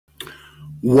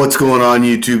What's going on,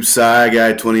 YouTube?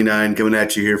 Guy 29 coming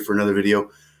at you here for another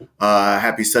video.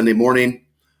 Happy Sunday morning.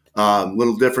 A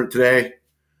little different today.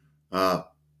 For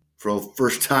the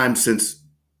first time since,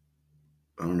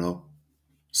 I don't know,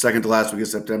 second to last week of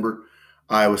September,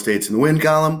 Iowa State's in the win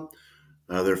column.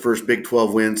 Their first Big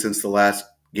 12 win since the last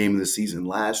game of the season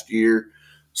last year.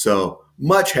 So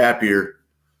much happier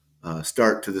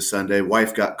start to the Sunday.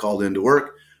 Wife got called into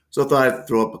work, so I thought I'd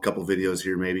throw up a couple videos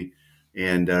here maybe,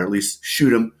 and or at least shoot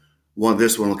them.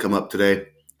 This one will come up today.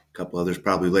 A couple others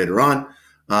probably later on.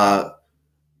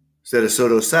 Instead of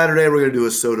Soto Saturday, we're going to do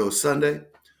a Soto Sunday,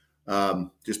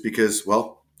 just because,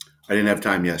 well, I didn't have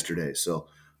time yesterday, so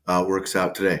works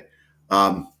out today.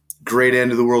 Great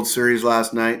end of the World Series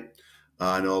last night.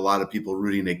 I know a lot of people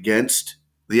rooting against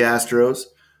the Astros.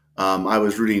 I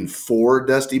was rooting for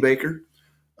Dusty Baker,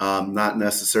 not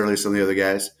necessarily some of the other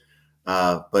guys,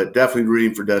 but definitely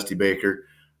rooting for Dusty Baker.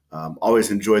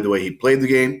 Always enjoyed the way he played the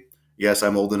game. Yes,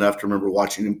 I'm old enough to remember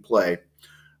watching him play.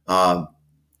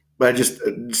 But just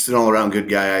an all-around good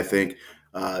guy, I think.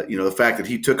 The fact that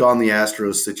he took on the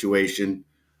Astros situation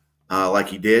like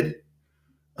he did,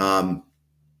 and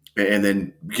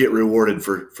then get rewarded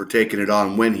for taking it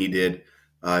on when he did,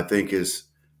 I think is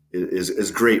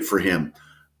great for him.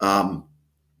 I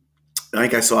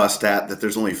think I saw a stat that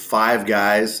there's only 5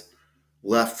 guys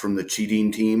left from the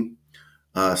cheating team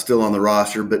still on the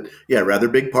roster. But, yeah, rather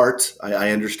big parts.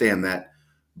 I understand that.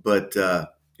 But,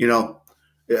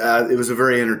 it was a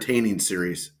very entertaining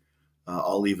series.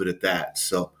 I'll leave it at that.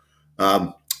 So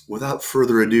without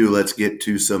further ado, let's get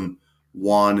to some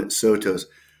Juan Sotos.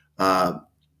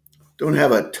 Don't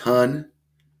have a ton.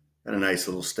 Got a nice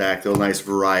little stack, though, nice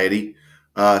variety.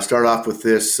 Start off with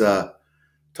this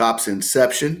Topps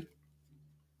Inception.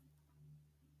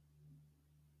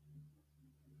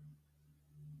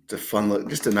 It's a fun look,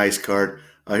 just a nice card.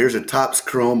 Here's a Topps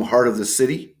Chrome Heart of the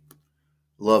City.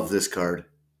 Love this card.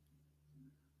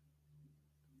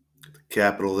 The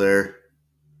capital there.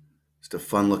 Just a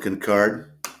fun looking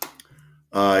card.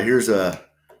 Here's a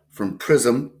from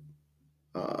Prism.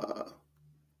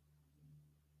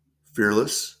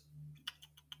 Fearless.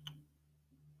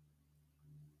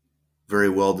 Very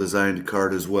well designed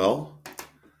card as well.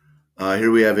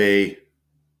 Here we have a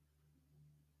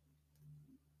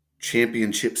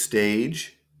championship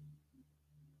stage.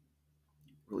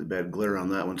 Really bad glare on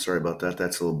that one. Sorry about that.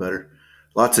 That's a little better.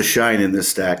 Lots of shine in this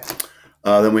stack.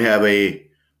 Then we have a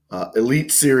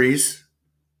Elite Series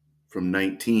from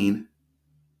 19.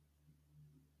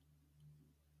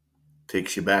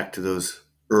 Takes you back to those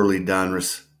early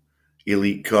Donruss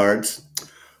Elite cards. A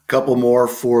couple more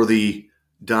for the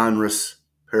Donruss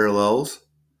parallels.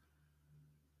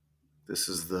 This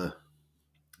is the,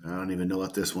 I don't even know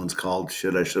what this one's called. I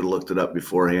should have looked it up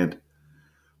beforehand,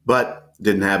 but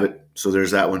didn't have it. So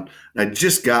there's that one. And I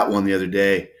just got one the other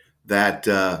day that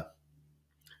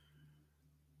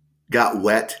got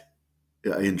wet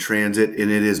in transit,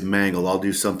 and it is mangled. I'll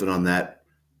do something on that.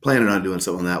 Planning on doing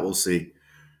something on that. We'll see.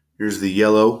 Here's the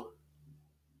yellow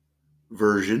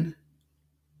version.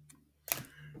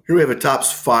 Here we have a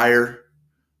Topps Fire,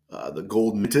 the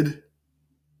gold minted.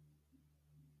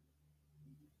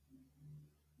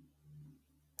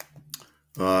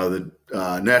 The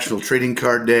National Trading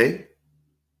Card Day.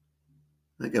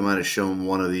 I think I might have shown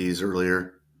one of these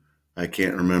earlier. I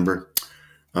can't remember.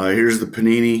 Here's the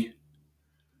Panini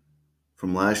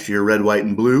from last year, red, white,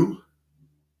 and blue.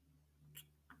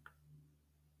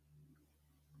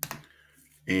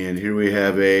 And here we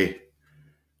have a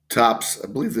Topps, I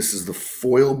believe this is the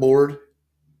foil board.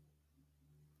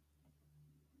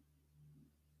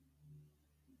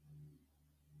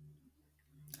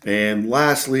 And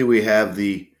lastly, we have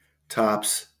the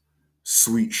Topps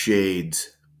Sweet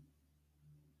Shades.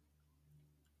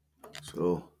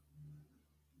 So,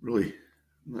 really,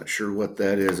 I'm not sure what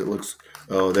that is. It looks,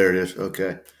 oh, there it is.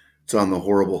 Okay. It's on the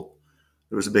horrible.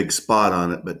 There was a big spot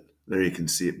on it, but there you can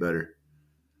see it better.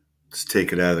 Let's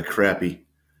take it out of the crappy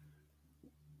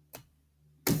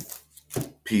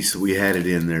piece that we had it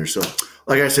in there. So,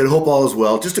 like I said, hope all is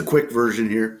well. Just a quick version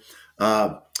here.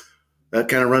 That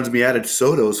kind of runs me out of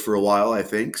Sotos for a while, I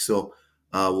think. So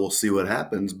we'll see what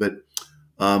happens. But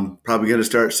probably going to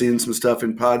start seeing some stuff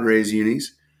in Padres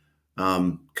unis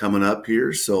coming up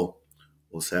here. So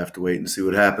we'll just have to wait and see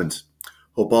what happens.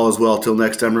 Hope all is well. Till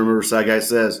next time, remember, Guy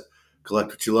says, collect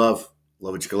what you love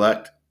what you collect.